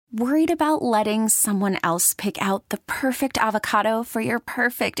Worried about letting someone else pick out the perfect avocado for your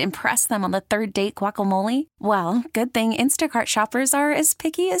perfect impress them on the third date guacamole? Well, good thing Instacart shoppers are as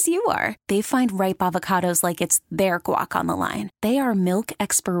picky as you are. They find ripe avocados like it's their guac on the line. They are milk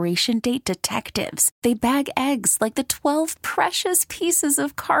expiration date detectives. They bag eggs like the 12 precious pieces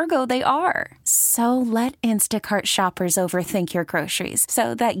of cargo they are. So let Instacart shoppers overthink your groceries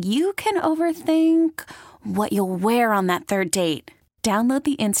so that you can overthink what you'll wear on that third date. Download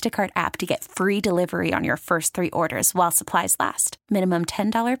the Instacart app to get free delivery on your first 3 orders while supplies last. Minimum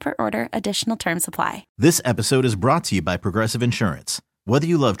 $10 per order. Additional terms apply. This episode is brought to you by Progressive Insurance. Whether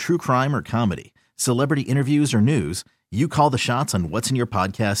you love true crime or comedy, celebrity interviews or news, you call the shots on what's in your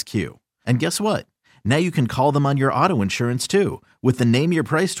podcast queue. And guess what? Now you can call them on your auto insurance too with the Name Your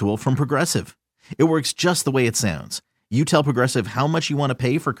Price tool from Progressive. It works just the way it sounds. You tell Progressive how much you want to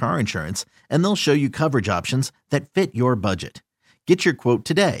pay for car insurance, and they'll show you coverage options that fit your budget. Get your quote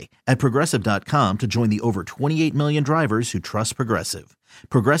today at Progressive.com to join the over 28 million drivers who trust Progressive.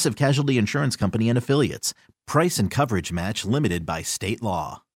 Progressive Casualty Insurance Company and Affiliates. Price and coverage match limited by state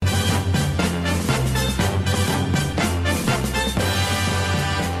law.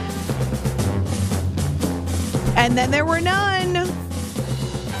 And then there were none.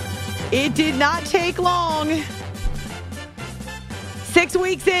 It did not take long. 6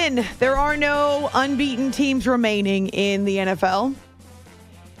 weeks in, there are no unbeaten teams remaining in the NFL.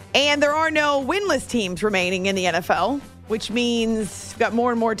 And there are no winless teams remaining in the NFL, which means you've got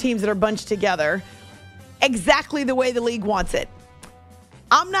more and more teams that are bunched together exactly the way the league wants it.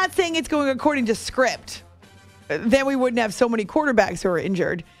 I'm not saying it's going according to script. Then we wouldn't have so many quarterbacks who are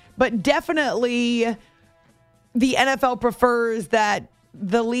injured. But definitely the NFL prefers that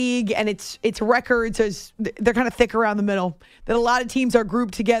the league and its records, they're kind of thick around the middle, that a lot of teams are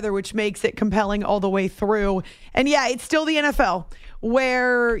grouped together, which makes it compelling all the way through. And yeah, it's still the NFL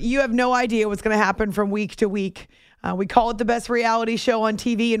where you have no idea what's going to happen from week to week. We call it the best reality show on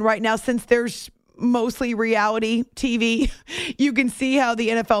TV. And right now, since there's mostly reality TV, you can see how the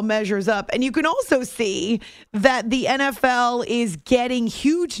NFL measures up. And you can also see that the NFL is getting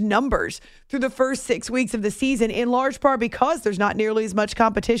huge numbers through the first 6 weeks of the season, in large part because there's not nearly as much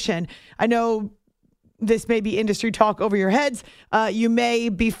competition. I know this may be industry talk over your heads. You may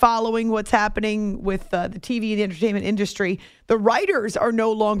be following what's happening with the TV and the entertainment industry. The writers are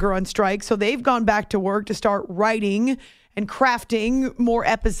no longer on strike, so they've gone back to work to start writing and crafting more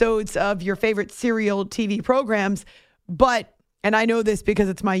episodes of your favorite serial TV programs. But, and I know this because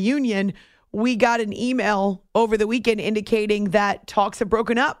it's my union, we got an email over the weekend indicating that talks have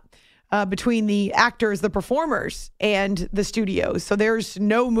broken up between the actors, the performers, and the studios. So there's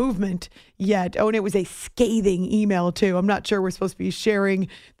no movement yet. Oh, and it was a scathing email too. I'm not sure we're supposed to be sharing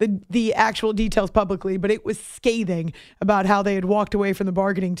the actual details publicly, but it was scathing about how they had walked away from the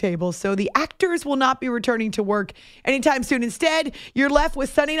bargaining table. So the actors will not be returning to work anytime soon. Instead, you're left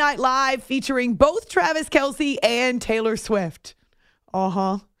with Sunday Night Live featuring both Travis Kelce and Taylor Swift.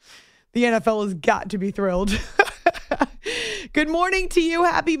 The NFL has got to be thrilled. Good morning to you.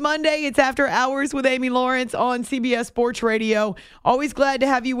 Happy Monday. It's After Hours with Amy Lawrence on CBS Sports Radio. Always glad to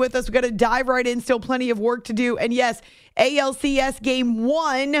have you with us. We've got to dive right in. Still plenty of work to do. And yes, ALCS Game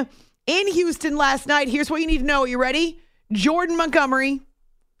 1 in Houston last night. Here's what you need to know. Are you ready? Jordan Montgomery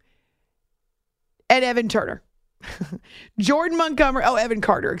and Evan Turner. Evan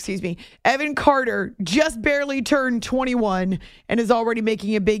Carter, excuse me. Evan Carter just barely turned 21 and is already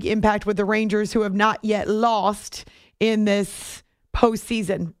making a big impact with the Rangers, who have not yet lost in this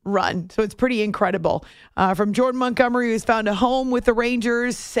postseason run. So it's pretty incredible. From Jordan Montgomery, who's found a home with the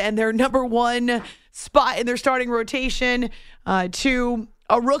Rangers and their number one spot in their starting rotation, to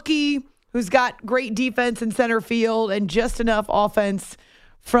a rookie who's got great defense in center field and just enough offense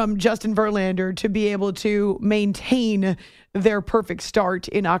from Justin Verlander to be able to maintain their perfect start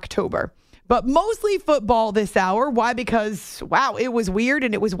in October. But mostly football this hour. Why? Because, wow, it was weird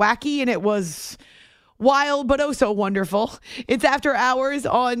and it was wacky and it was wild, but oh so wonderful. It's After Hours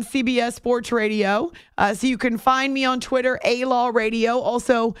on CBS Sports Radio. So you can find me on Twitter, A-Law Radio,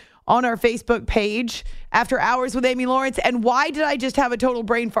 also on our Facebook page, After Hours with Amy Lawrence. And why did I just have a total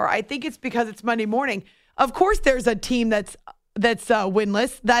brain fart? I think it's because it's Monday morning. Of course, there's a team that's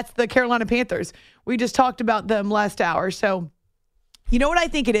winless. That's the Carolina Panthers. We just talked about them last hour. So you know what I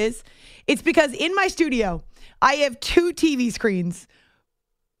think it is? It's because in my studio, I have 2 TV screens.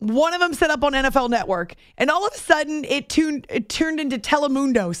 One of them set up on NFL Network, and all of a sudden it turned into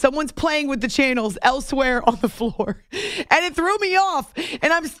Telemundo. Someone's playing with the channels elsewhere on the floor, and it threw me off.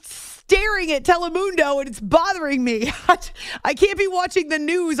 And I'm staring at Telemundo, and it's bothering me. I can't be watching the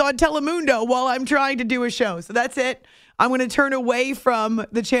news on Telemundo while I'm trying to do a show. So that's it. I'm going to turn away from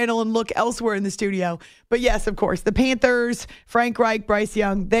the channel and look elsewhere in the studio. But yes, of course, the Panthers, Frank Reich, Bryce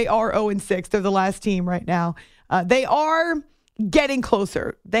Young, they are 0-6. They're the last team right now. They are getting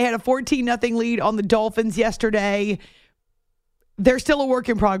closer. They had a 14-0 lead on the Dolphins yesterday. They're still a work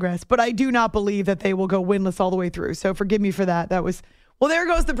in progress, but I do not believe that they will go winless all the way through. So forgive me for that. Well, there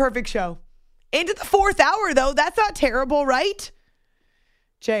goes the perfect show. Into the fourth hour, though. That's not terrible, right?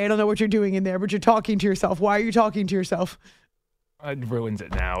 Jay, I don't know what you're doing in there, but you're talking to yourself. Why are you talking to yourself? It ruins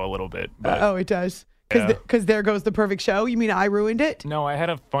it now a little bit. But, it does. Because there goes the perfect show. You mean I ruined it? No, I had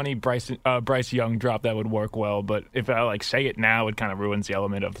a funny Bryce Young drop that would work well, but if I say it now, it kind of ruins the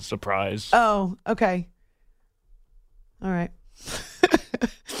element of the surprise. Oh, okay. All right.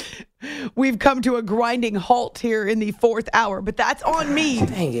 We've come to a grinding halt here in the fourth hour, but that's on me.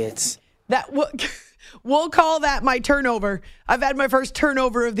 Dang it. We'll call that my turnover. I've had my first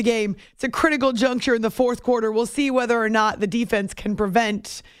turnover of the game. It's a critical juncture in the fourth quarter. We'll see whether or not the defense can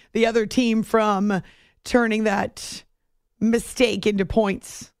prevent the other team from turning that mistake into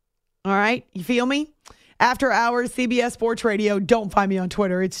points. All right? You feel me? After hours, CBS Sports Radio. Don't find me on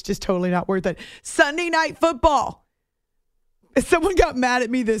Twitter. It's just totally not worth it. Sunday Night Football. Someone got mad at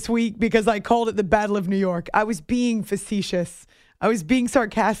me this week because I called it the Battle of New York. I was being facetious. I was being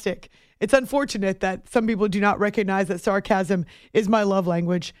sarcastic. It's unfortunate that some people do not recognize that sarcasm is my love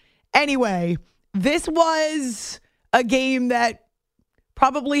language. Anyway, this was a game that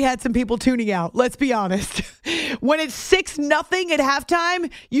probably had some people tuning out. Let's be honest. When it's 6-0 at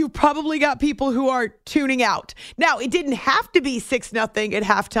halftime, you probably got people who are tuning out. Now, it didn't have to be 6-0 at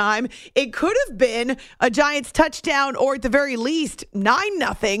halftime. It could have been a Giants touchdown or at the very least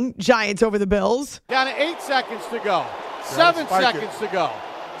 9-0 Giants over the Bills. Down to 8 seconds to go. 7 seconds to go.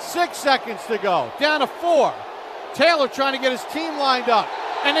 6 seconds to go. Down to 4. Taylor trying to get his team lined up.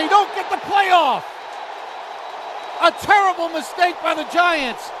 And they don't get the playoff. A terrible mistake by the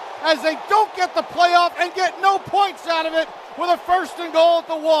Giants as they don't get the playoff and get no points out of it with a 1st and goal at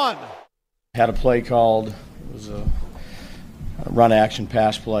the 1. Had a play called. It was a run action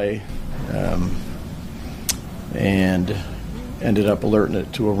pass play and ended up alerting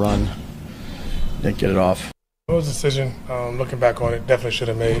it to a run. Didn't get it off. It was a decision. Looking back on it,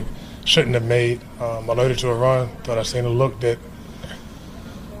 definitely shouldn't have made. Alerted to a run. Thought I seen a look that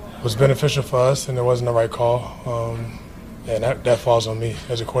was beneficial for us, and it wasn't the right call. And that falls on me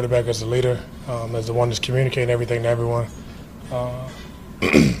as a quarterback, as a leader, as the one that's communicating everything to everyone. Got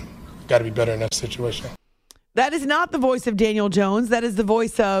to be better in that situation. That is not the voice of Daniel Jones. That is the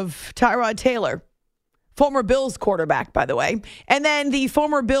voice of Tyrod Taylor, former Bills quarterback, by the way, and then the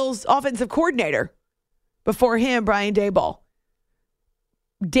former Bills offensive coordinator before him, Brian Daboll.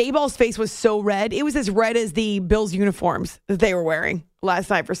 Daboll's face was so red. It was as red as the Bills uniforms that they were wearing last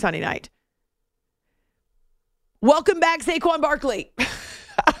night for Sunday night. Welcome back, Saquon Barkley.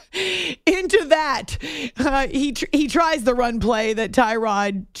 Into that, he tries the run play that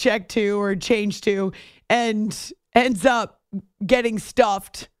Tyrod checked to or changed to and ends up getting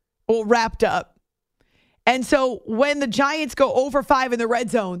stuffed or wrapped up. And so when the Giants go over 5 in the red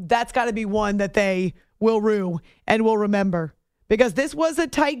zone, that's got to be one that they will rue and will remember. Because this was a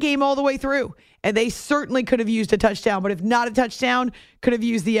tight game all the way through. And they certainly could have used a touchdown. But if not a touchdown, could have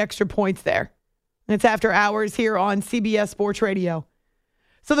used the extra points there. And it's after hours here on CBS Sports Radio.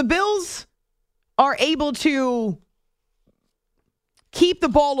 So the Bills are able to keep the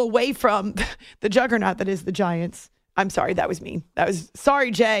ball away from the juggernaut that is the Giants. I'm sorry, that was mean.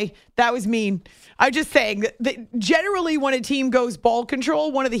 Sorry, Jay. That was mean. I'm just saying that generally when a team goes ball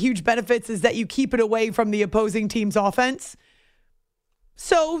control, one of the huge benefits is that you keep it away from the opposing team's offense.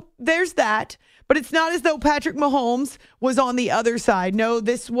 So there's that. But it's not as though Patrick Mahomes was on the other side. No,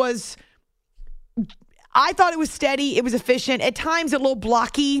 I thought it was steady. It was efficient. At times a little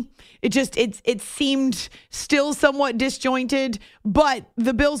blocky. It seemed still somewhat disjointed, but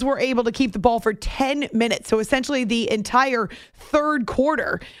the Bills were able to keep the ball for 10 minutes. So essentially the entire third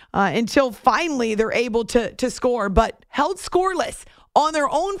quarter until finally they're able to score, but held scoreless on their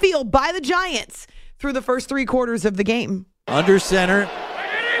own field by the Giants through the first 3 quarters of the game. Under center,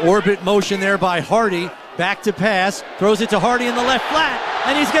 orbit motion there by Hardy. Back to pass, throws it to Hardy in the left flat,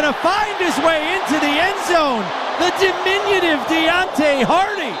 and he's going to find his way into the end zone. The diminutive Deontay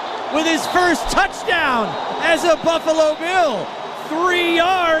Hardy with his first touchdown as a Buffalo Bill. 3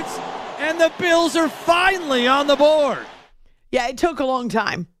 yards, and the Bills are finally on the board. Yeah, it took a long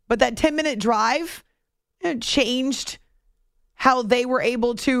time, but that 10-minute drive changed how they were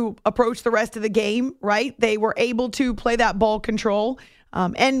able to approach the rest of the game, right? They were able to play that ball control.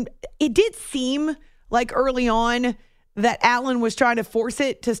 And it did seem like early on that Allen was trying to force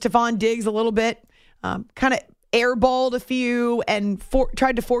it to Stephon Diggs a little bit, kind of airballed a few and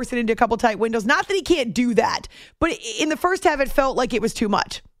tried to force it into a couple tight windows. Not that he can't do that, but in the first half, it felt like it was too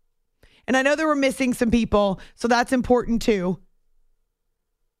much. And I know they were missing some people, so that's important too.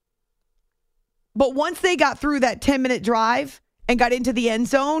 But once they got through that 10-minute drive and got into the end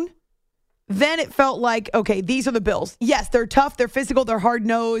zone, then it felt like, okay, these are the Bills. Yes, they're tough, they're physical, they're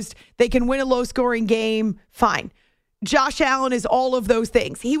hard-nosed. They can win a low-scoring game. Fine. Josh Allen is all of those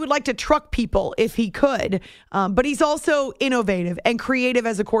things. He would like to truck people if he could, but he's also innovative and creative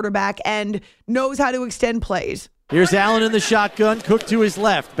as a quarterback and knows how to extend plays. Here's Allen in the shotgun. Cook to his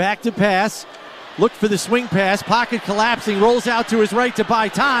left. Back to pass. Looked for the swing pass. Pocket collapsing. Rolls out to his right to buy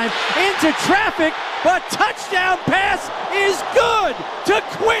time. Into traffic. But touchdown pass is good to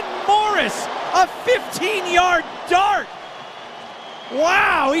Quentin Morris. A 15-yard dart.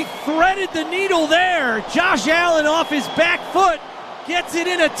 Wow, he threaded the needle there. Josh Allen off his back foot. Gets it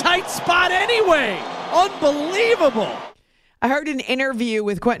in a tight spot anyway. Unbelievable. I heard an interview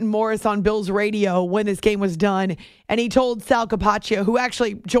with Quentin Morris on Bills radio when this game was done, and he told Sal Capaccio, who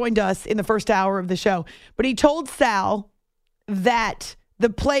actually joined us in the first hour of the show, but he told Sal that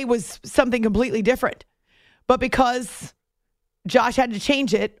the play was something completely different. But because Josh had to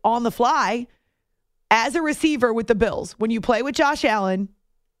change it on the fly, as a receiver with the Bills, when you play with Josh Allen,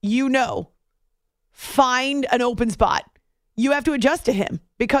 find an open spot. You have to adjust to him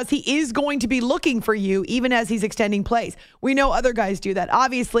because he is going to be looking for you even as he's extending plays. We know other guys do that.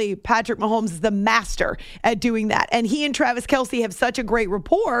 Obviously, Patrick Mahomes is the master at doing that. And he and Travis Kelce have such a great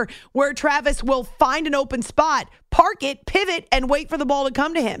rapport where Travis will find an open spot, park it, pivot, and wait for the ball to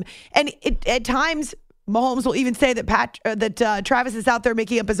come to him. And at times, Mahomes will even say that Travis is out there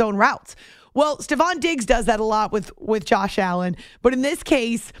making up his own routes. Well, Stephon Diggs does that a lot with Josh Allen. But in this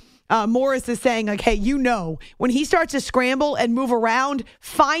case, Morris is saying, like, hey, when he starts to scramble and move around,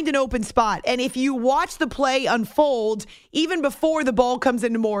 find an open spot. And if you watch the play unfold, even before the ball comes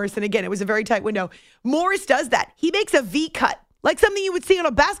into Morris, and again, it was a very tight window, Morris does that. He makes a V cut, like something you would see on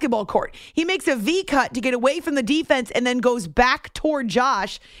a basketball court. He makes a V cut to get away from the defense and then goes back toward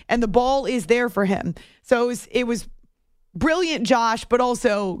Josh, and the ball is there for him. So it was brilliant, Josh, but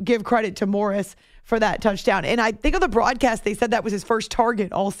also give credit to Morris for that touchdown. And I think on the broadcast, they said that was his first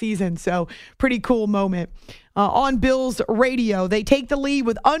target all season. So pretty cool moment. On Bills radio, they take the lead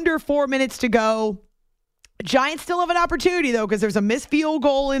with under 4 minutes to go. Giants still have an opportunity, though, because there's a missed field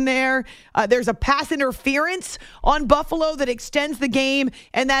goal in there. There's a pass interference on Buffalo that extends the game.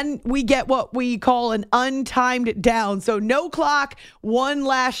 And then we get what we call an untimed down. So no clock, one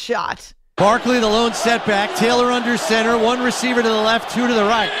last shot. Barkley, the lone setback. Taylor under center. One receiver to the left, two to the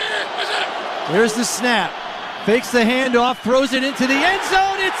right. There's the snap. Fakes the handoff, throws it into the end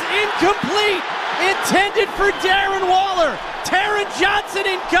zone. It's incomplete. Intended for Darren Waller. Taron Johnson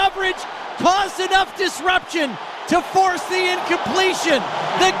in coverage caused enough disruption to force the incompletion.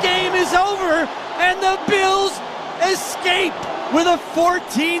 The game is over, and the Bills escape with a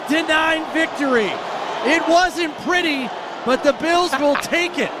 14-9 victory. It wasn't pretty, but the Bills will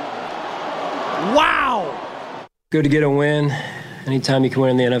take it. Wow. Good to get a win. Anytime you can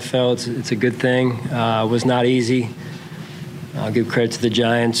win in the NFL, it's a good thing. It was not easy. I'll give credit to the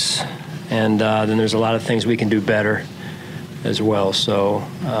Giants. And then there's a lot of things we can do better as well. So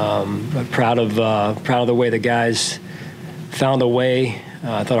I'm proud of the way the guys found a way.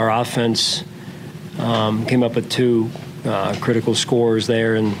 I thought our offense came up with two critical scores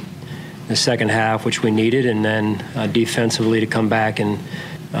there in the second half, which we needed. And then defensively to come back and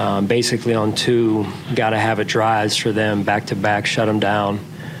basically on two, got to have it drives for them back-to-back, shut them down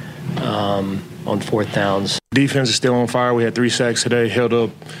on fourth downs. Defense is still on fire. We had 3 sacks today, held up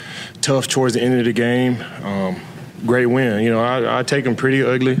tough towards the end of the game. Great win. I take them pretty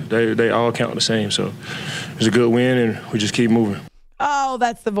ugly. They all count the same. So it's a good win, and we just keep moving. Oh,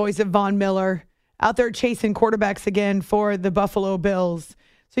 that's the voice of Von Miller out there chasing quarterbacks again for the Buffalo Bills.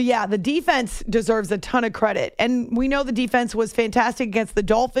 So, yeah, the defense deserves a ton of credit. And we know the defense was fantastic against the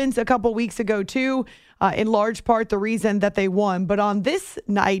Dolphins a couple weeks ago, too, in large part the reason that they won. But on this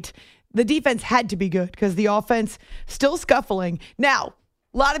night, the defense had to be good because the offense still scuffling. Now,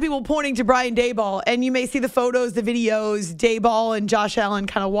 a lot of people pointing to Brian Daboll, and you may see the photos, the videos. Daboll and Josh Allen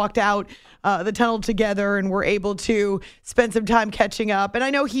kind of walked out the tunnel together and were able to spend some time catching up. And I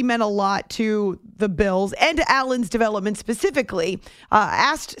know he meant a lot to the Bills and to Allen's development specifically.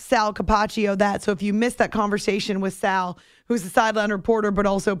 Asked Sal Capaccio that. So if you missed that conversation with Sal, who's a sideline reporter, but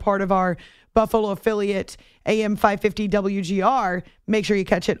also part of our Buffalo affiliate, AM 550 WGR, make sure you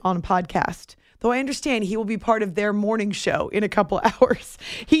catch it on a podcast. though I understand he will be part of their morning show in a couple hours.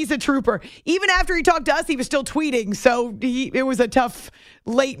 He's a trooper. Even after he talked to us, he was still tweeting. So it was a tough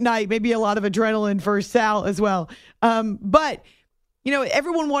late night, maybe a lot of adrenaline for Sal as well. But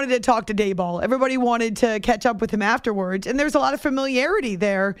everyone wanted to talk to Daboll. Everybody wanted to catch up with him afterwards. And there's a lot of familiarity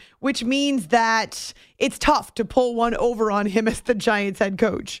there, which means that it's tough to pull one over on him as the Giants head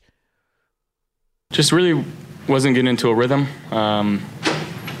coach. Just really wasn't getting into a rhythm.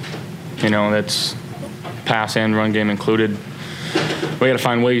 That's pass and run game included. We got to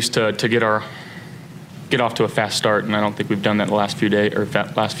find ways to get off to a fast start, and I don't think we've done that the last few days or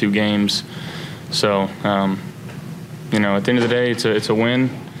last few games. So, at the end of the day, it's a win.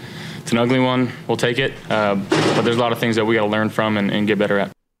 It's an ugly one. We'll take it. But there's a lot of things that we got to learn from and get better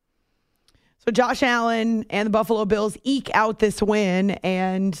at. So Josh Allen and the Buffalo Bills eke out this win,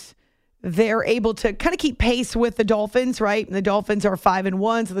 and they're able to kind of keep pace with the Dolphins, right? And the Dolphins are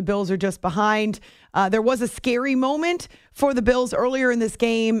 5-1, so the Bills are just behind. There was a scary moment for the Bills earlier in this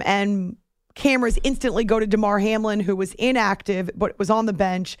game, and cameras instantly go to Damar Hamlin, who was inactive but was on the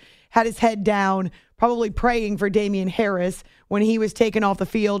bench, had his head down, probably praying for Damian Harris when he was taken off the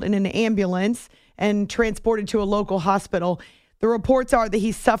field in an ambulance and transported to a local hospital. The reports are that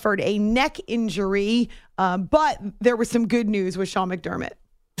he suffered a neck injury, but there was some good news with Sean McDermott.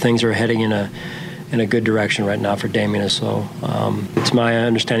 Things are heading in a good direction right now for Damian, so it's my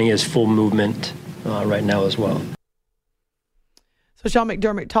understanding he has full movement right now as well. So Sean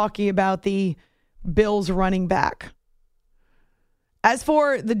McDermott talking about the Bills running back. As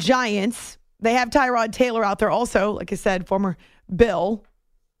for the Giants, they have Tyrod Taylor out there also, like I said, former Bill.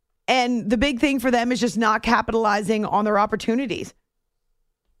 And the big thing for them is just not capitalizing on their opportunities.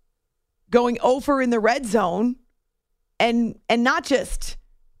 Going over in the red zone and not just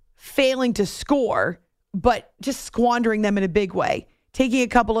failing to score, but just squandering them in a big way. Taking a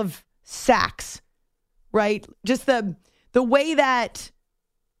couple of sacks, right? Just the way that,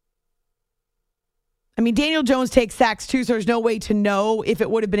 Daniel Jones takes sacks too, so there's no way to know if it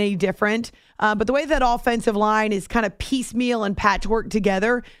would have been any different. But the way that offensive line is kind of piecemeal and patchwork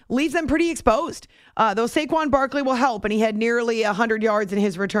together leaves them pretty exposed. Though Saquon Barkley will help, and he had nearly 100 yards in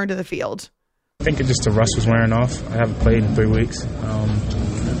his return to the field. I think the rust was wearing off. I haven't played in 3 weeks.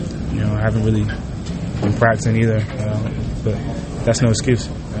 I haven't really been practicing either, but that's no excuse.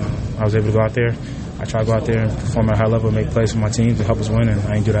 I was able to go out there. I tried to go out there and perform at a high level and make plays for my team to help us win, and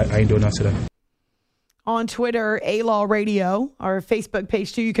I ain't do enough today. On Twitter, A-Law Radio, our Facebook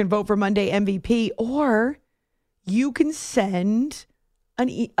page too, you can vote for Monday MVP, or you can send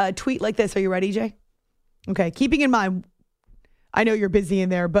a tweet like this. Are you ready, Jay? Okay, keeping in mind, I know you're busy in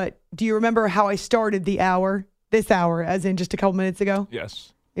there, but do you remember how I started this hour, as in just a couple minutes ago?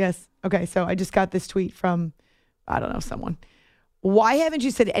 Yes. Yes. Okay, so I just got this tweet from, someone. Why haven't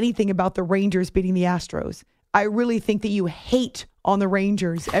you said anything about the Rangers beating the Astros? I really think that you hate on the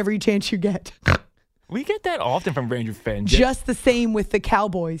Rangers every chance you get. We get that often from Ranger fans. Just the same with the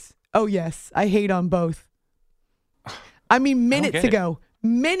Cowboys. Oh, yes, I hate on both. Minutes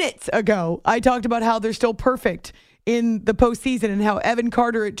ago, I talked about how they're still perfect in the postseason and how Evan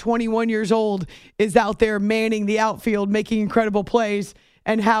Carter at 21 years old is out there manning the outfield, making incredible plays,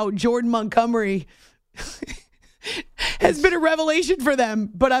 and how Jordan Montgomery has been a revelation for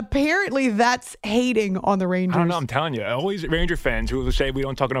them. But apparently that's hating on the Rangers. I don't know. I'm telling you, always Ranger fans who will say we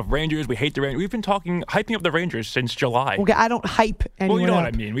don't talk enough Rangers, we hate the Rangers. We've been hyping up the Rangers since July. Okay, I don't hype anyone Well, you know up.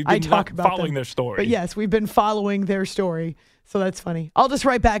 what I mean. We've been following their story. But yes, we've been following their story. So that's funny. I'll just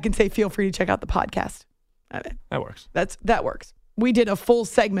write back and say, feel free to check out the podcast. That works. That works. We did a full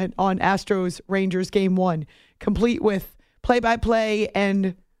segment on Astros Rangers game 1, complete with play-by-play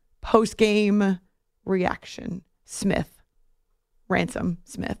and post-game reaction. Ransom.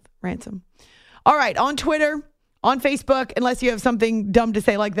 All right, on Twitter, on Facebook, unless you have something dumb to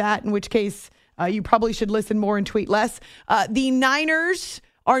say like that, in which case you probably should listen more and tweet less. The Niners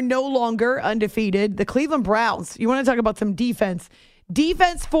are no longer undefeated. The Cleveland Browns, you want to talk about some defense.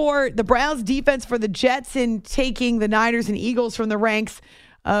 Defense for the Browns, defense for the Jets in taking the Niners and Eagles from the ranks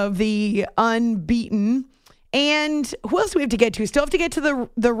of the unbeaten. And who else do we have to get to? Still have to get to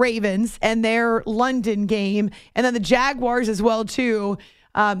the Ravens and their London game. And then the Jaguars as well, too.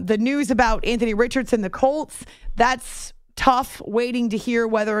 The news about Anthony Richardson, the Colts, that's tough, waiting to hear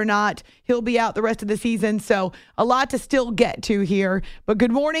whether or not he'll be out the rest of the season. So a lot to still get to here. But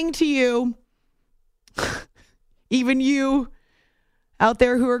good morning to you. Even you out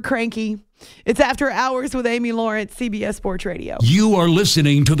there who are cranky. It's After Hours with Amy Lawrence, CBS Sports Radio. You are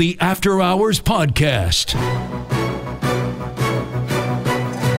listening to the After Hours podcast.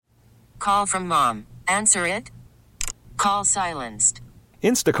 Call from mom. Answer it. Call silenced.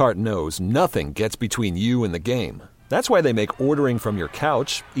 Instacart knows nothing gets between you and the game. That's why they make ordering from your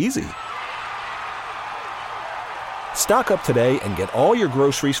couch easy. Stock up today and get all your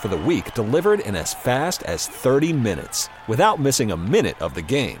groceries for the week delivered in as fast as 30 minutes without missing a minute of the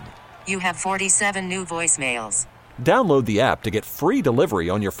game. You have 47 new voicemails. Download the app to get free delivery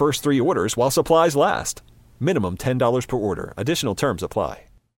on your first 3 orders while supplies last. Minimum $10 per order. Additional terms apply.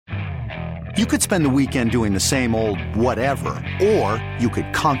 You could spend the weekend doing the same old whatever, or you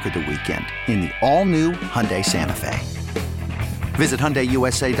could conquer the weekend in the all-new Hyundai Santa Fe. Visit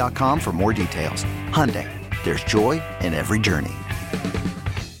HyundaiUSA.com for more details. Hyundai, there's joy in every journey.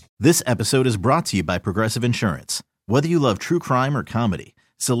 This episode is brought to you by Progressive Insurance. Whether you love true crime or comedy,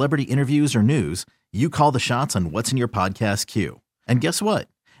 celebrity interviews or news, you call the shots on what's in your podcast queue. And guess what?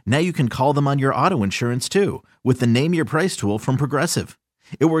 Now you can call them on your auto insurance too with the Name Your Price tool from Progressive.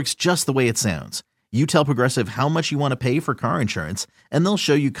 It works just the way it sounds. You tell Progressive how much you want to pay for car insurance, and they'll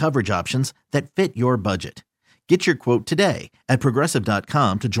show you coverage options that fit your budget. Get your quote today at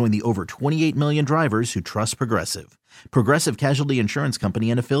Progressive.com to join the over 28 million drivers who trust Progressive. Progressive Casualty Insurance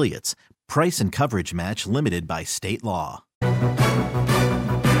Company and Affiliates. Price and coverage match limited by state law.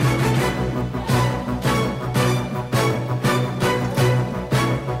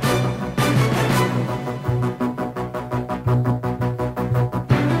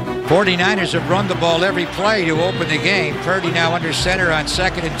 '49ers have run the ball every play to open the game. Purdy now under center on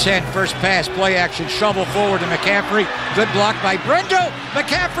 2nd and 10. First pass, play action, shovel forward to McCaffrey. Good block by Brendo.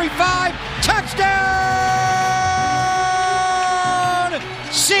 McCaffrey 5, touchdown!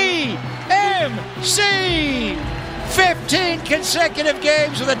 CMC! 15 consecutive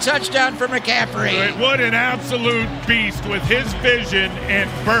games with a touchdown for McCaffrey. What an absolute beast with his vision and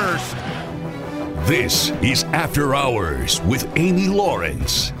burst. This is After Hours with Amy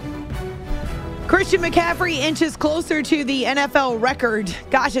Lawrence. Christian McCaffrey inches closer to the NFL record.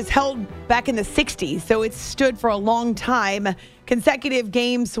 Gosh, it's held back in the 60s, so it's stood for a long time. Consecutive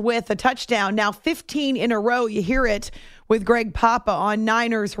games with a touchdown. Now 15 in a row. You hear it with Greg Papa on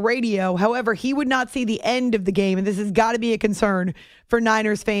Niners radio. However, he would not see the end of the game, and this has got to be a concern for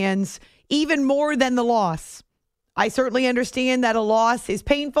Niners fans, even more than the loss. I certainly understand that a loss is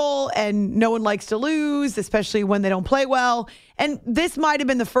painful, and no one likes to lose, especially when they don't play well. And this might have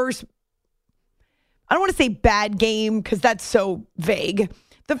been the first, I don't want to say bad game because that's so vague.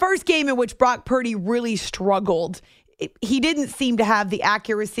 The first game in which Brock Purdy really struggled. He didn't seem to have the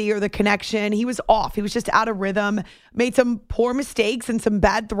accuracy or the connection. He was off. He was just out of rhythm, made some poor mistakes and some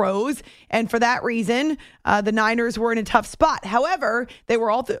bad throws. And for that reason, the Niners were in a tough spot. However, they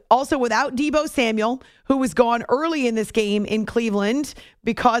were also without Deebo Samuel, who was gone early in this game in Cleveland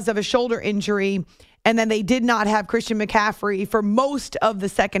because of a shoulder injury. And then they did not have Christian McCaffrey for most of the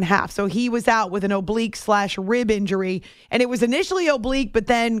second half. So he was out with an oblique/rib injury. And it was initially oblique, but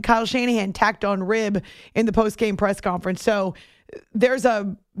then Kyle Shanahan tacked on rib in the post-game press conference. So there's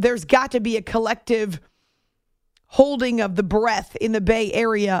got to be a collective holding of the breath in the Bay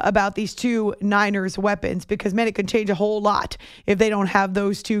Area about these two Niners weapons because, man, it can change a whole lot if they don't have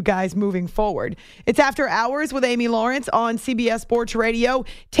those two guys moving forward. It's After Hours with Amy Lawrence on CBS Sports Radio.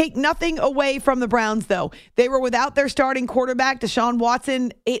 Take nothing away from the Browns, though. They were without their starting quarterback, Deshaun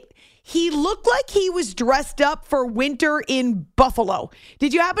Watson. He looked like he was dressed up for winter in Buffalo.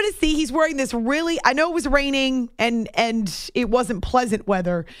 Did you happen to see he's wearing this really, I know it was raining and it wasn't pleasant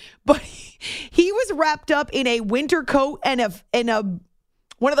weather, but he was wrapped up in a winter coat and a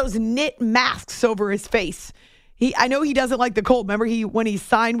one of those knit masks over his face. I know he doesn't like the cold. Remember when he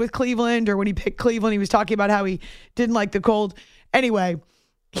signed with Cleveland or when he picked Cleveland, he was talking about how he didn't like the cold. Anyway,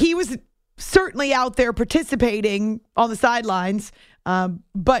 he was certainly out there participating on the sidelines.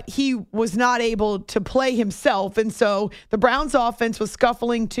 But he was not able to play himself. And so the Browns offense was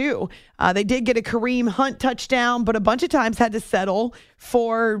scuffling too. They did get a Kareem Hunt touchdown, but a bunch of times had to settle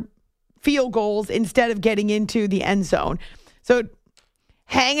for field goals instead of getting into the end zone. So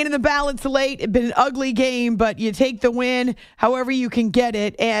hanging in the balance late. It's been an ugly game, but you take the win however you can get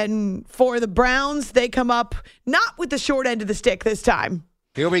it. And for the Browns, they come up not with the short end of the stick this time.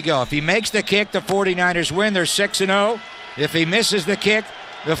 Here we go. If he makes the kick, the 49ers win. They're 6-0. If he misses the kick,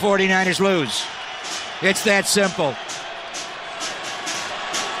 the 49ers lose. It's that simple.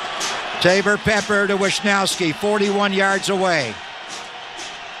 Tabor Pepper to Wisnowski, 41 yards away.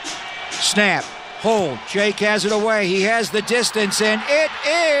 Snap, hold. Jake has it away. He has the distance, and it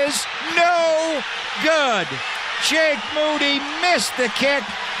is no good. Jake Moody missed the kick,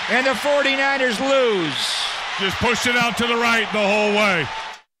 and the 49ers lose. Just pushed it out to the right the whole way.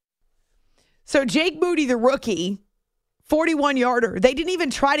 So Jake Moody, the rookie, 41-yarder. They didn't even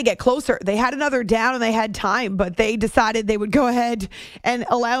try to get closer. They had another down and they had time, but they decided they would go ahead and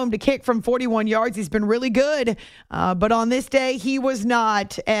allow him to kick from 41 yards. He's been really good, but on this day, he was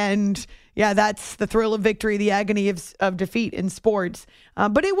not. And yeah, that's the thrill of victory, the agony of defeat in sports.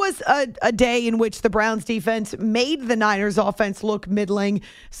 But it was a day in which the Browns defense made the Niners offense look middling.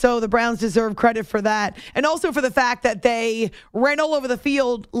 So the Browns deserve credit for that. And also for the fact that they ran all over the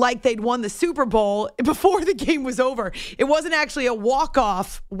field like they'd won the Super Bowl before the game was over. It wasn't actually a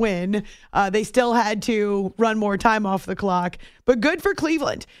walk-off win. They still had to run more time off the clock. But good for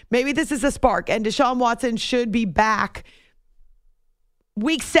Cleveland. Maybe this is a spark. And Deshaun Watson should be back.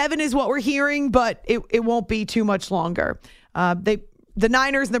 Week 7 is what we're hearing, but it won't be too much longer. The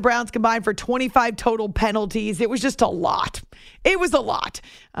Niners and the Browns combined for 25 total penalties. It was just a lot. It was a lot.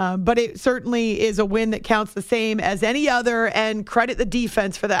 But it certainly is a win that counts the same as any other, and credit the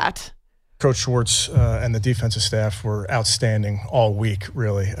defense for that. Coach Schwartz and the defensive staff were outstanding all week,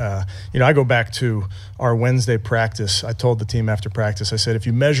 really. I go back to our Wednesday practice. I told the team after practice, I said, if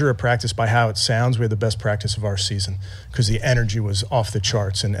you measure a practice by how it sounds, we had the best practice of our season because the energy was off the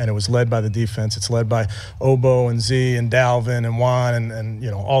charts, and it was led by the defense. It's led by Obo and Z and Dalvin and Juan and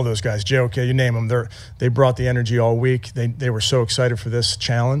all those guys, JOK, you name them. They brought the energy all week. They were so excited for this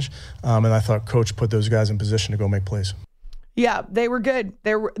challenge, and I thought Coach put those guys in position to go make plays. Yeah, they were good.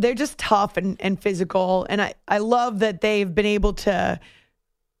 They're just tough and physical. And I love that they've been able to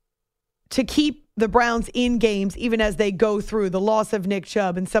keep the Browns in games even as they go through the loss of Nick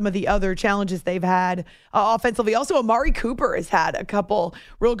Chubb and some of the other challenges they've had offensively. Also, Amari Cooper has had a couple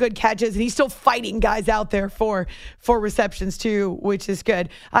real good catches, and he's still fighting guys out there for receptions too, which is good.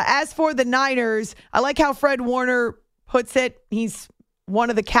 As for the Niners, I like how Fred Warner puts it. He's one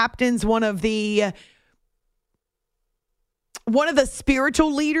of the captains, one of the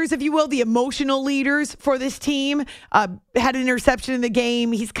spiritual leaders, if you will, the emotional leaders for this team. Had an interception in the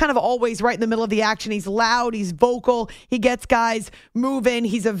game. He's kind of always right in the middle of the action. He's loud. He's vocal. He gets guys moving.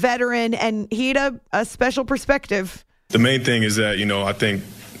 He's a veteran, and he had a special perspective. The main thing is that, I think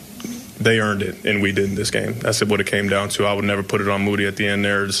they earned it, and we did in this game. That's what it came down to. I would never put it on Moody at the end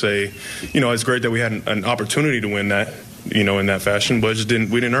there to say, it's great that we had an opportunity to win that, in that fashion, but we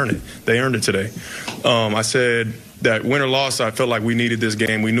didn't earn it. They earned it today. I said that win or loss, I felt like we needed this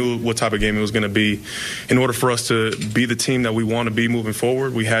game. We knew what type of game it was going to be. In order for us to be the team that we want to be moving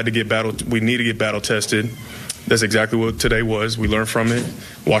forward, we need to get battle tested. That's exactly what today was. We learned from it,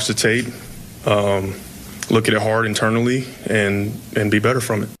 watch the tape, look at it hard internally, and be better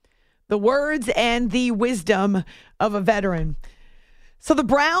from it. The words and the wisdom of a veteran. So the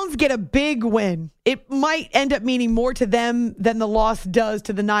Browns get a big win. It might end up meaning more to them than the loss does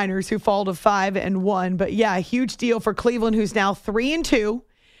to the Niners, who fall to 5-1. But yeah, a huge deal for Cleveland, who's now 3-2.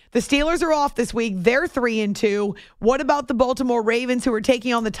 The Steelers are off this week. They're 3-2. What about the Baltimore Ravens, who are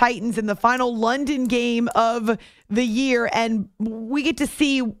taking on the Titans in the final London game of the year? And we get to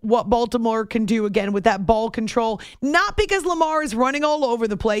see what Baltimore can do again with that ball control. Not because Lamar is running all over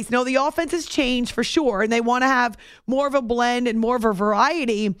the place. No, the offense has changed for sure, and they want to have more of a blend and more of a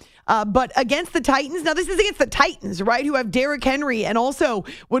variety. But against the Titans, now this is against the Titans, right, who have Derrick Henry and also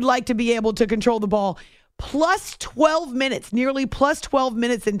would like to be able to control the ball. Plus 12 minutes, nearly plus 12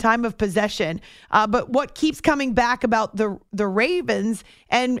 minutes in time of possession. But what keeps coming back about the Ravens,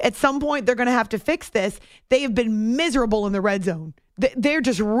 and at some point they're going to have to fix this, they have been miserable in the red zone. They're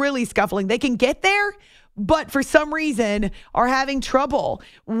just really scuffling. They can get there, but for some reason are having trouble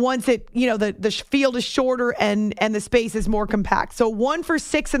once the field is shorter and the space is more compact. So 1 for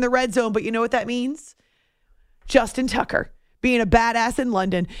 6 in the red zone, but you know what that means? Justin Tucker being a badass in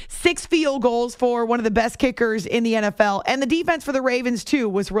London. 6 field goals for one of the best kickers in the NFL. And the defense for the Ravens, too,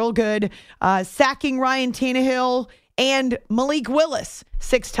 was real good. Sacking Ryan Tannehill and Malik Willis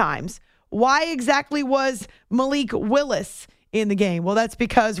 6 times. Why exactly was Malik Willis in the game? Well, that's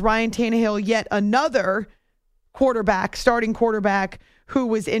because Ryan Tannehill, yet another starting quarterback, who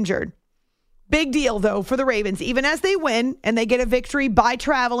was injured. Big deal, though, for the Ravens. Even as they win and they get a victory by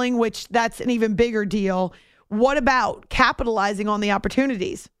traveling, which that's an even bigger deal. What about capitalizing on the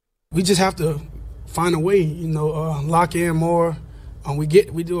opportunities? We just have to find a way, lock in more. We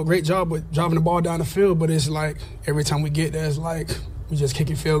do a great job with driving the ball down the field, but it's like every time we get there, it's like we just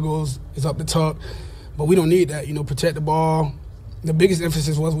kicking field goals. It's up the top, but we don't need that. Protect the ball. The biggest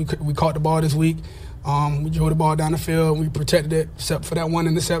emphasis was we caught the ball this week. We drove the ball down the field. We protected it, except for that one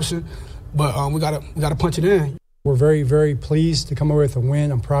interception. But we gotta punch it in. We're very, very pleased to come away with a win.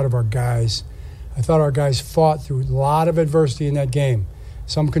 I'm proud of our guys. I thought our guys fought through a lot of adversity in that game.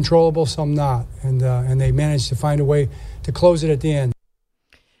 Some controllable, some not. And they managed to find a way to close it at the end.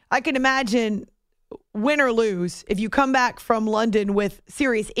 I can imagine win or lose, if you come back from London with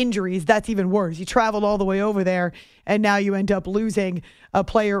serious injuries, that's even worse. You traveled all the way over there, and now you end up losing a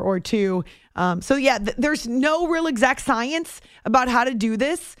player or two. There's no real exact science about how to do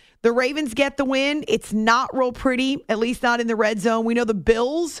this. The Ravens get the win. It's not real pretty, at least not in the red zone. We know the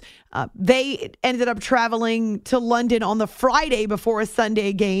Bills, they ended up traveling to London on the Friday before a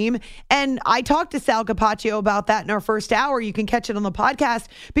Sunday game. And I talked to Sal Capaccio about that in our first hour. You can catch it on the podcast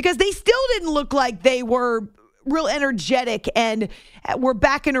because they still didn't look like they were real energetic and were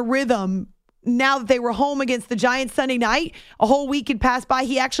back in a rhythm now that they were home against the Giants Sunday night. A whole week had passed by.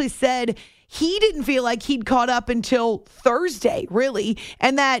 He actually said he didn't feel like he'd caught up until Thursday, really,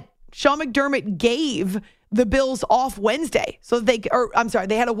 and that Sean McDermott gave the Bills off Wednesday. So they had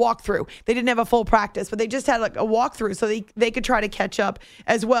a walkthrough. They didn't have a full practice, but they just had like a walkthrough so they could try to catch up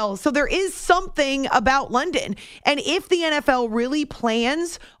as well. So there is something about London. And if the NFL really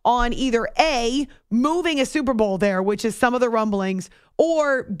plans on either A, moving a Super Bowl there, which is some of the rumblings,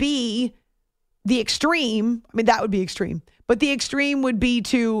 or B, the extreme, I mean, that would be extreme, but the extreme would be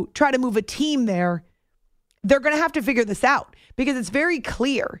to try to move a team there. They're going to have to figure this out because it's very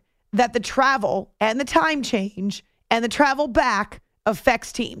clear that the travel and the time change and the travel back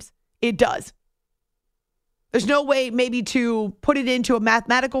affects teams. It does. There's no way maybe to put it into a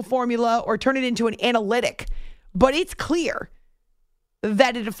mathematical formula or turn it into an analytic, but it's clear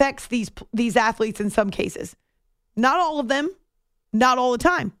that it affects these athletes in some cases. Not all of them, not all the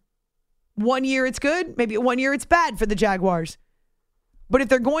time. One year it's good, maybe 1 year it's bad for the Jaguars. But if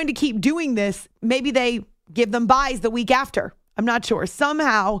they're going to keep doing this, maybe they give them buys the week after. I'm not sure.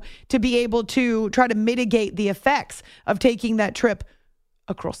 Somehow to be able to try to mitigate the effects of taking that trip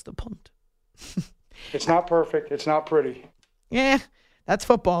across the pond. It's not perfect. It's not pretty. Yeah, that's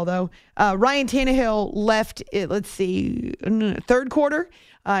football, though. Ryan Tannehill left, third quarter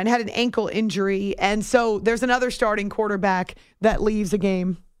and had an ankle injury. And so there's another starting quarterback that leaves a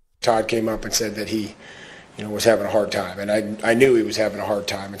game. Todd came up and said that he was having a hard time. And I knew he was having a hard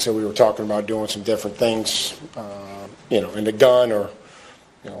time. And so we were talking about doing some different things, in the gun or,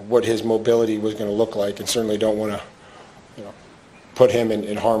 what his mobility was going to look like. And certainly don't want to, put him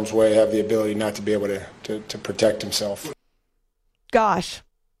in harm's way, have the ability not to be able to protect himself. Gosh,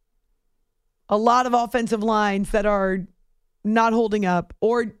 a lot of offensive lines that are not holding up,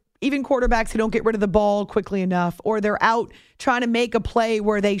 or even quarterbacks who don't get rid of the ball quickly enough, or they're out trying to make a play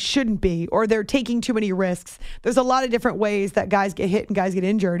where they shouldn't be, or they're taking too many risks. There's a lot of different ways that guys get hit and guys get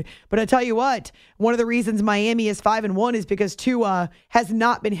injured. But I tell you what, one of the reasons Miami is 5-1 is because Tua has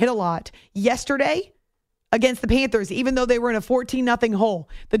not been hit a lot. Yesterday against the Panthers, even though they were in a 14-0 hole,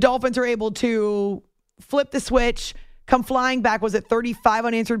 the Dolphins are able to flip the switch, come flying back. Was it 35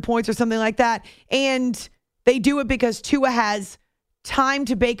 unanswered points or something like that? And they do it because Tua has time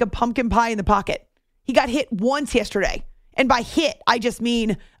to bake a pumpkin pie in the pocket. He got hit once yesterday. And by hit, I just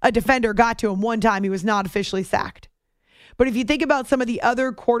mean a defender got to him one time. He was not officially sacked. But if you think about some of the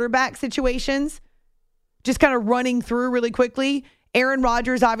other quarterback situations, just kind of running through really quickly, Aaron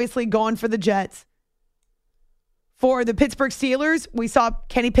Rodgers obviously gone for the Jets. For the Pittsburgh Steelers, we saw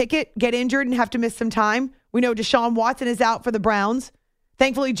Kenny Pickett get injured and have to miss some time. We know Deshaun Watson is out for the Browns.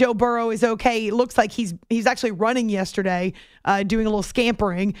 Thankfully, Joe Burrow is okay. It looks like he's actually running yesterday, doing a little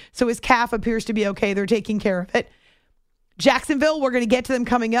scampering. So his calf appears to be okay. They're taking care of it. Jacksonville, we're going to get to them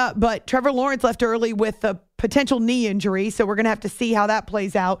coming up, but Trevor Lawrence left early with a potential knee injury, so we're going to have to see how that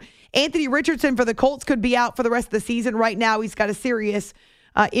plays out. Anthony Richardson for the Colts could be out for the rest of the season. Right now, he's got a serious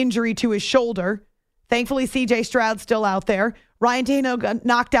injury to his shoulder. Thankfully, C.J. Stroud's still out there. Ryan Tannehill got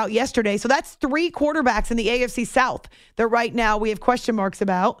knocked out yesterday. So that's 3 quarterbacks in the AFC South that right now we have question marks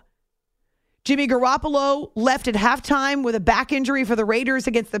about. Jimmy Garoppolo left at halftime with a back injury for the Raiders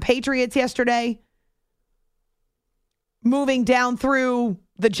against the Patriots yesterday. Moving down through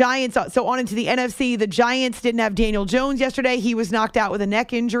the Giants, so on into the NFC, the Giants didn't have Daniel Jones yesterday. He was knocked out with a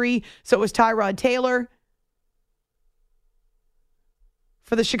neck injury. So it was Tyrod Taylor.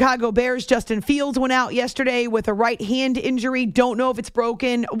 For the Chicago Bears, Justin Fields went out yesterday with a right hand injury. Don't know if it's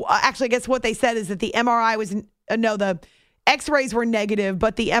broken. Actually, I guess what they said is that the MRI was, the x-rays were negative,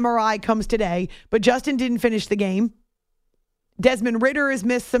 but the MRI comes today. But Justin didn't finish the game. Desmond Ridder has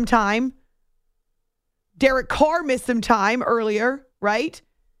missed some time. Derek Carr missed some time earlier, right?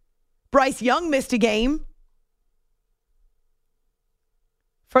 Bryce Young missed a game.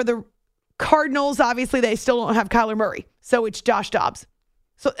 For the Cardinals, obviously, they still don't have Kyler Murray. So it's Josh Dobbs.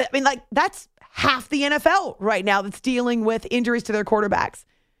 So, I mean, that's half the NFL right now that's dealing with injuries to their quarterbacks.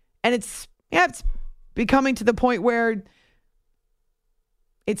 And it's becoming to the point where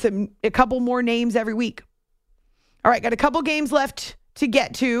it's a couple more names every week. All right, got a couple games left to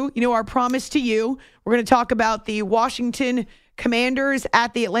get to, our promise to you. We're going to talk about the Washington Commanders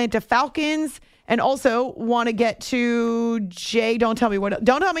at the Atlanta Falcons, and also want to get to Jay. Don't tell me what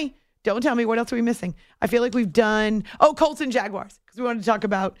else are we missing. I feel like we've done Colts and Jaguars, because we wanted to talk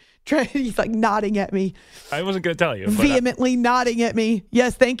about. He's like nodding at me. I wasn't going to tell you. Vehemently nodding at me.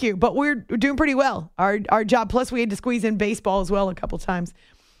 Yes, thank you. But we're doing pretty well. Our job. Plus, we had to squeeze in baseball as well a couple times.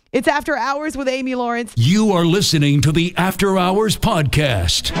 It's After Hours with Amy Lawrence. You are listening to the After Hours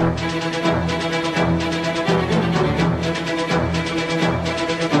podcast.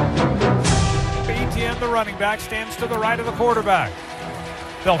 Etienne, the running back, stands to the right of the quarterback.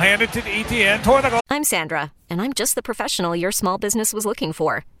 They'll hand it to Etienne toward the goal. I'm Sandra, and I'm just the professional your small business was looking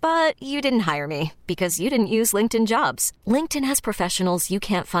for. But you didn't hire me because you didn't use LinkedIn Jobs. LinkedIn has professionals you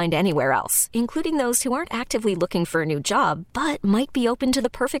can't find anywhere else, including those who aren't actively looking for a new job, but might be open to the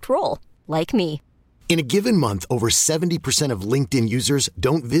perfect role, like me. In a given month, over 70% of LinkedIn users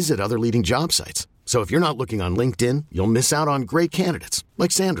don't visit other leading job sites. So if you're not looking on LinkedIn, you'll miss out on great candidates like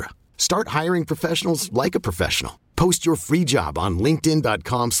Sandra. Start hiring professionals like a professional. Post your free job on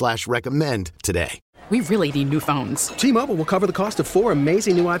linkedin.com/recommend today. We really need new phones. T-Mobile will cover the cost of 4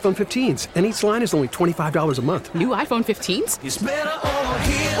 amazing new iPhone 15s, and each line is only $25 a month. New iPhone 15s? It's better over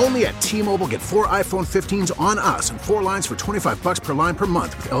here. Only at T-Mobile, get 4 iPhone 15s on us and 4 lines for $25 per line per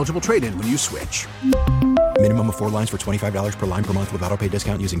month with eligible trade-in when you switch. Minimum of 4 lines for $25 per line per month with autopay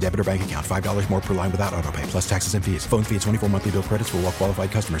discount using debit or bank account. $5 more per line without autopay, plus taxes and fees. Phone fee at 24 monthly bill credits for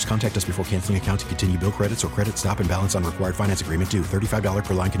well-qualified customers. Contact us before canceling account to continue bill credits or credit stop and balance on required finance agreement due. $35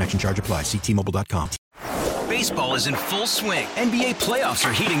 per line connection charge applies. See T-Mobile.com. Baseball is in full swing. NBA playoffs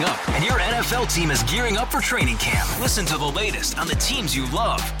are heating up, and your NFL team is gearing up for training camp. Listen to the latest on the teams you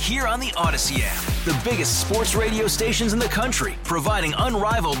love here on the Odyssey app. The biggest sports radio stations in the country, providing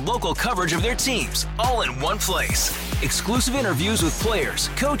unrivaled local coverage of their teams, all in one place. Exclusive interviews with players,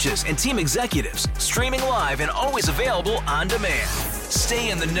 coaches, and team executives, streaming live and always available on demand.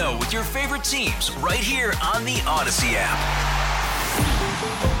 Stay in the know with your favorite teams right here on the Odyssey app.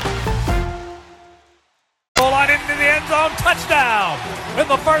 Goal line into the end zone, touchdown! And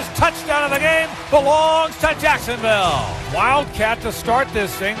the first touchdown of the game belongs to Jacksonville. Wildcat to start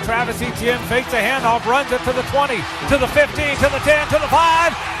this thing. Travis Etienne fakes a handoff, runs it to the 20, to the 15, to the 10, to the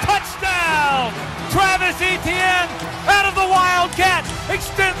 5. Touchdown! Travis Etienne out of the Wildcat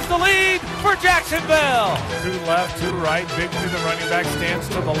extends the lead for Jacksonville. 2 left, 2 right. Bigley, the running back, stands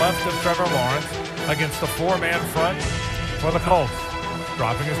to the left of Trevor Lawrence against the 4-man front for the Colts.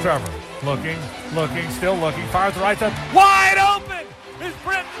 Dropping is Trevor. Looking, still looking, fires the right side. Wide open is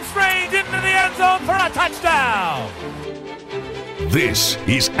Brenton Strange into the end zone for a touchdown. This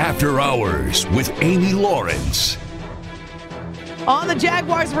is After Hours with Amy Lawrence. On the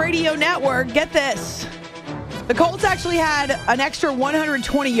Jaguars radio network, get this. The Colts actually had an extra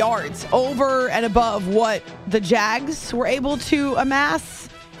 120 yards over and above what the Jags were able to amass.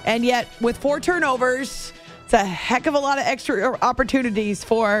 And yet, with 4 turnovers, it's a heck of a lot of extra opportunities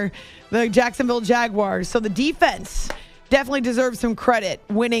for the Jacksonville Jaguars. So the defense definitely deserves some credit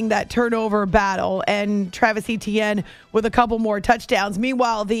winning that turnover battle. And Travis Etienne with a couple more touchdowns.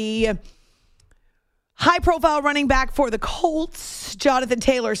 Meanwhile, the high-profile running back for the Colts, Jonathan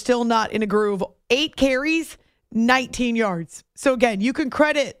Taylor, still not in a groove. 8 carries, 19 yards. So again, you can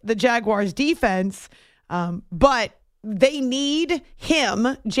credit the Jaguars defense, but they need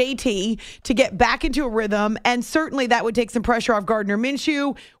him, JT, to get back into a rhythm, and certainly that would take some pressure off Gardner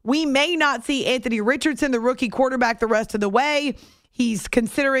Minshew. We may not see Anthony Richardson, the rookie quarterback, the rest of the way. He's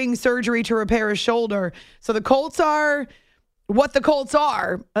considering surgery to repair his shoulder. So the Colts are what the Colts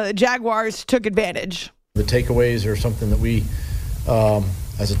are. Jaguars took advantage. The takeaways are something that we,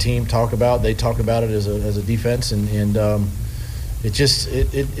 as a team, talk about. They talk about it as a defense, and it just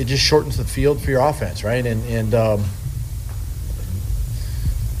shortens the field for your offense, right? And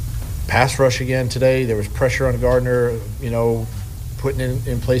pass rush again today. There was pressure on Gardner, putting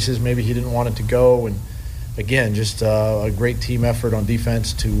in places maybe he didn't want it to go. And again, just a great team effort on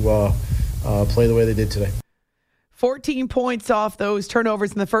defense to play the way they did today. 14 points off those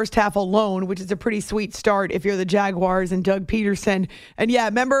turnovers in the first half alone, which is a pretty sweet start if you're the Jaguars and Doug Peterson. And yeah,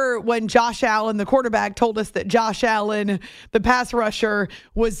 remember when Josh Allen, the quarterback, told us that Josh Allen, the pass rusher,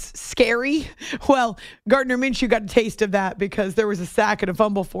 was scary? Well, Gardner Minshew got a taste of that because there was a sack and a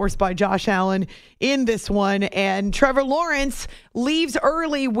fumble forced by Josh Allen in this one. And Trevor Lawrence leaves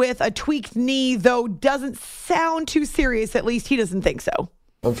early with a tweaked knee, though doesn't sound too serious. At least he doesn't think so.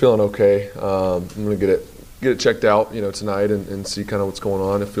 I'm feeling okay. I'm going to get it checked out, tonight and see kind of what's going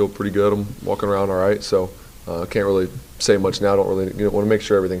on. I feel pretty good. I'm walking around all right, so can't really say much now. Don't really want to make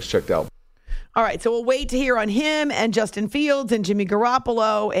sure everything's checked out. All right, so we'll wait to hear on him and Justin Fields and Jimmy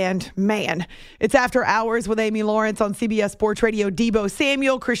Garoppolo. And, man, it's After Hours with Amy Lawrence on CBS Sports Radio. Deebo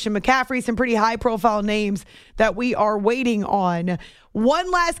Samuel, Christian McCaffrey, some pretty high-profile names that we are waiting on.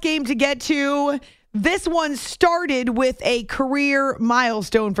 One last game to get to. This one started with a career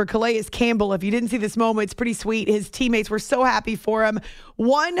milestone for Calais Campbell. If you didn't see this moment, it's pretty sweet. His teammates were so happy for him.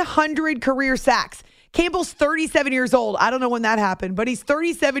 100 career sacks. Campbell's 37 years old. I don't know when that happened, but he's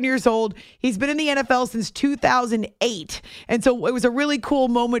 37 years old. He's been in the NFL since 2008. And so it was a really cool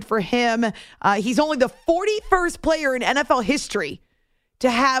moment for him. He's only the 41st player in NFL history to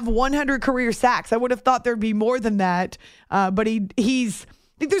have 100 career sacks. I would have thought there'd be more than that. But he's...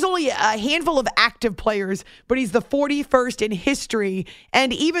 I think there's only a handful of active players, but he's the 41st in history.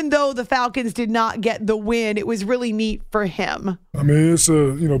 And even though the Falcons did not get the win, it was really neat for him. I mean, it's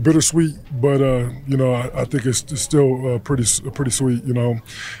bittersweet, but I think it's still pretty sweet.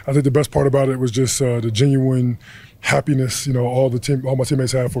 I think the best part about it was just the genuine happiness, all my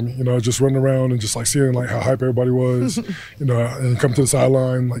teammates had for me. Just running around and just like seeing like how hype everybody was, and come to the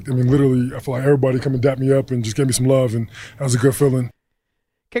sideline. Literally, I feel like everybody come and dap me up and just gave me some love, and that was a good feeling.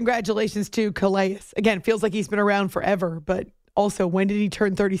 Congratulations to Calais. Again, feels like he's been around forever, but also, when did he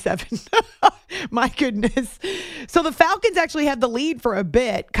turn 37? My goodness. So the Falcons actually had the lead for a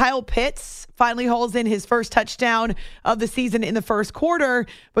bit. Kyle Pitts finally hauls in his first touchdown of the season in the first quarter,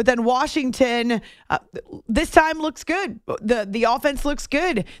 but then Washington this time looks good. The offense looks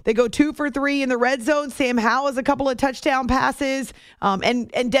good. They go 2 for 3 in the red zone. Sam Howell has a couple of touchdown passes,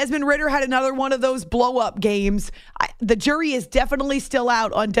 and Desmond Ridder had another one of those blow-up games. The jury is definitely still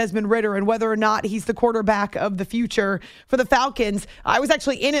out on Desmond Ridder and whether or not he's the quarterback of the future for the Falcons. I was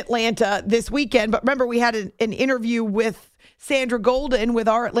actually in Atlanta this weekend, but remember we had an interview with Sandra Golden with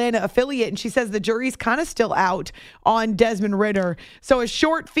our Atlanta affiliate, and she says the jury's kind of still out on Desmond Ridder. So a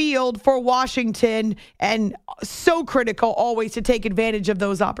short field for Washington, and so critical always to take advantage of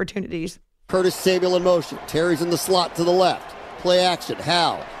those opportunities. Curtis Samuel in motion. Terry's in the slot to the left. Play action.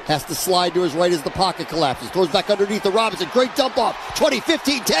 Howell has to slide to his right as the pocket collapses. Throws back underneath to Robinson. Great dump off. 20,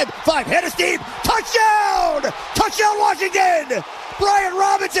 15, 10, 5. Head of steam. Touchdown! Touchdown Washington! Brian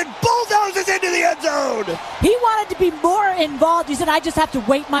Robinson bulldozes into the end zone. He wanted to be more involved. He said, I just have to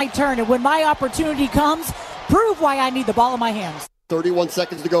wait my turn. And when my opportunity comes, prove why I need the ball in my hands. 31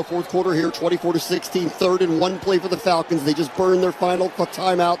 seconds to go, fourth quarter here, 24-16, third and one play for the Falcons. They just burned their final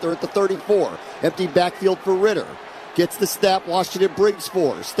timeout. They're at the 34. Empty backfield for Ridder. Gets the snap, Washington brings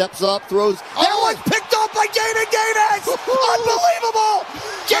 4. Steps up, throws. That was picked off by Jamin Davis! Unbelievable!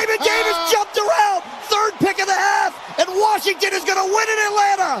 Jamin Davis jumped around! Third pick of the half, and Washington is going to win in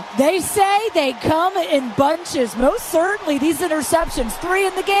Atlanta! They say they come in bunches. Most certainly, these interceptions, 3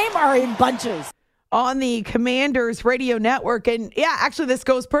 in the game, are in bunches. On the Commanders radio network. And yeah, actually this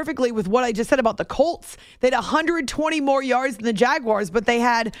goes perfectly with what I just said about the Colts. They had 120 more yards than the Jaguars, but they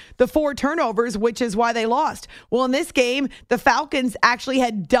had the 4 turnovers, which is why they lost. Well, in this game, the Falcons actually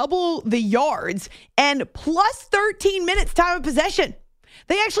had double the yards and plus 13 minutes time of possession.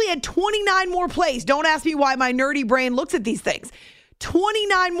 They actually had 29 more plays. Don't ask me why my nerdy brain looks at these things.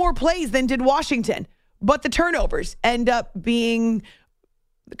 29 more plays than did Washington, but the turnovers end up being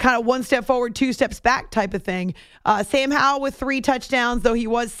kind of 1 step forward, 2 steps back type of thing. Sam Howell with 3 touchdowns, though he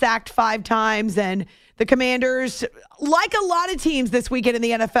was sacked 5 times. And the Commanders, like a lot of teams this weekend in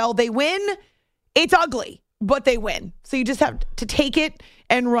the NFL, they win. It's ugly, but they win. So you just have to take it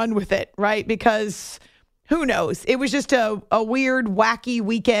and run with it, right? Because who knows? It was just a weird, wacky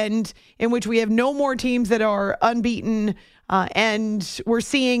weekend in which we have no more teams that are unbeaten. And we're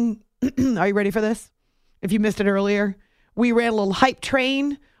seeing, are you ready for this? If you missed it earlier, we ran a little hype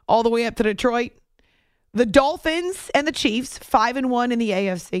train all the way up to Detroit. The Dolphins and the Chiefs, 5-1 in the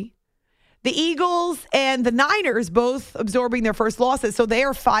AFC. The Eagles and the Niners both absorbing their first losses, so they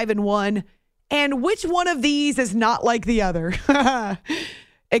are 5-1. And which one of these is not like the other?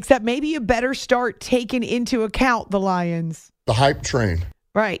 Except maybe you better start taking into account the Lions. The hype train.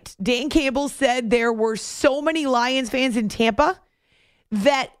 Right. Dan Campbell said there were so many Lions fans in Tampa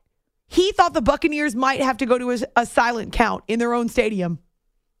that he thought the Buccaneers might have to go to a silent count in their own stadium.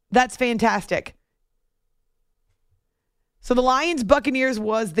 That's fantastic. So the Lions-Buccaneers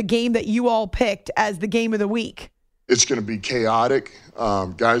was the game that you all picked as the game of the week. It's going to be chaotic.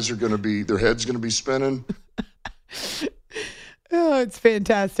 Guys are going to be, their head's going to be spinning. Oh, it's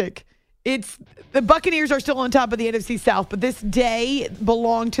fantastic. The Buccaneers are still on top of the NFC South, but this day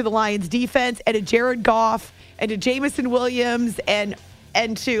belonged to the Lions defense and to Jared Goff and to Jamison Williams and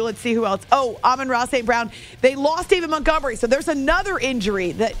and 2. Let's see who else. Oh, Amon-Ra St. Brown. They lost David Montgomery, so there's another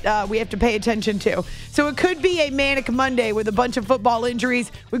injury that we have to pay attention to. So it could be a manic Monday with a bunch of football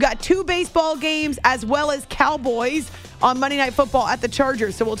injuries. We've got 2 baseball games as well as Cowboys on Monday Night Football at the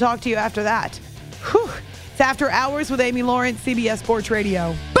Chargers, so we'll talk to you after that. Whew. It's After Hours with Amy Lawrence, CBS Sports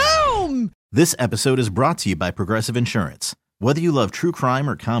Radio. Boom! This episode is brought to you by Progressive Insurance. Whether you love true crime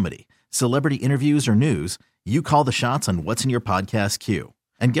or comedy, celebrity interviews or news, you call the shots on what's in your podcast queue.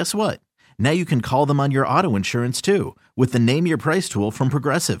 And guess what? Now you can call them on your auto insurance too with the Name Your Price tool from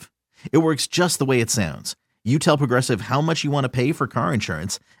Progressive. It works just the way it sounds. You tell Progressive how much you want to pay for car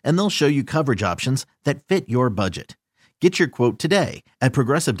insurance, and they'll show you coverage options that fit your budget. Get your quote today at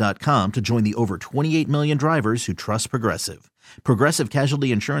Progressive.com to join the over 28 million drivers who trust Progressive. Progressive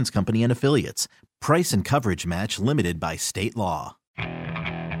Casualty Insurance Company and Affiliates. Price and coverage match limited by state law.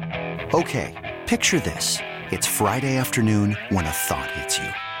 Okay, picture this. It's Friday afternoon when a thought hits you.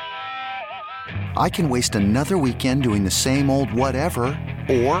 I can waste another weekend doing the same old whatever,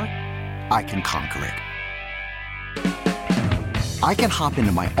 or I can conquer it. I can hop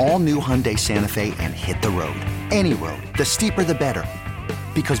into my all-new Hyundai Santa Fe and hit the road. Any road. The steeper, the better.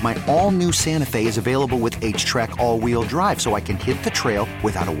 Because my all-new Santa Fe is available with H-Track all-wheel drive, so I can hit the trail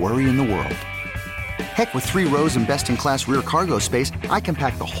without a worry in the world. Heck, with 3 rows and best-in-class rear cargo space, I can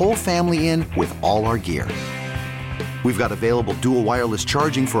pack the whole family in with all our gear. We've got available dual wireless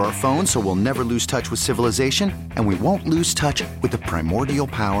charging for our phones, so we'll never lose touch with civilization, and we won't lose touch with the primordial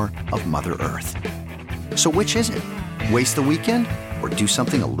power of Mother Earth. So which is it? Waste the weekend or do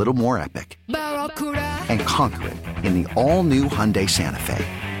something a little more epic? And conquer it in the all-new Hyundai Santa Fe.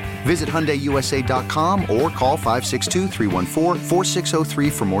 Visit HyundaiUSA.com or call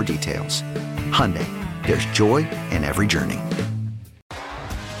 562-314-4603 for more details. Hyundai, there's joy in every journey.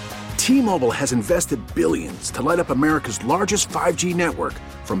 T-Mobile has invested billions to light up America's largest 5G network,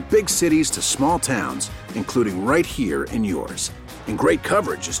 from big cities to small towns, including right here in yours. And great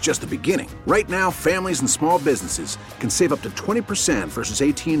coverage is just the beginning. Right now, families and small businesses can save up to 20% versus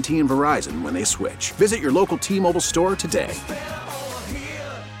AT&T and Verizon when they switch. Visit your local T-Mobile store today.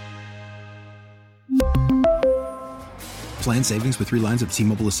 Plan savings with 3 lines of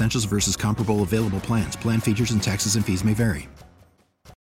T-Mobile Essentials versus comparable available plans. Plan features and taxes and fees may vary.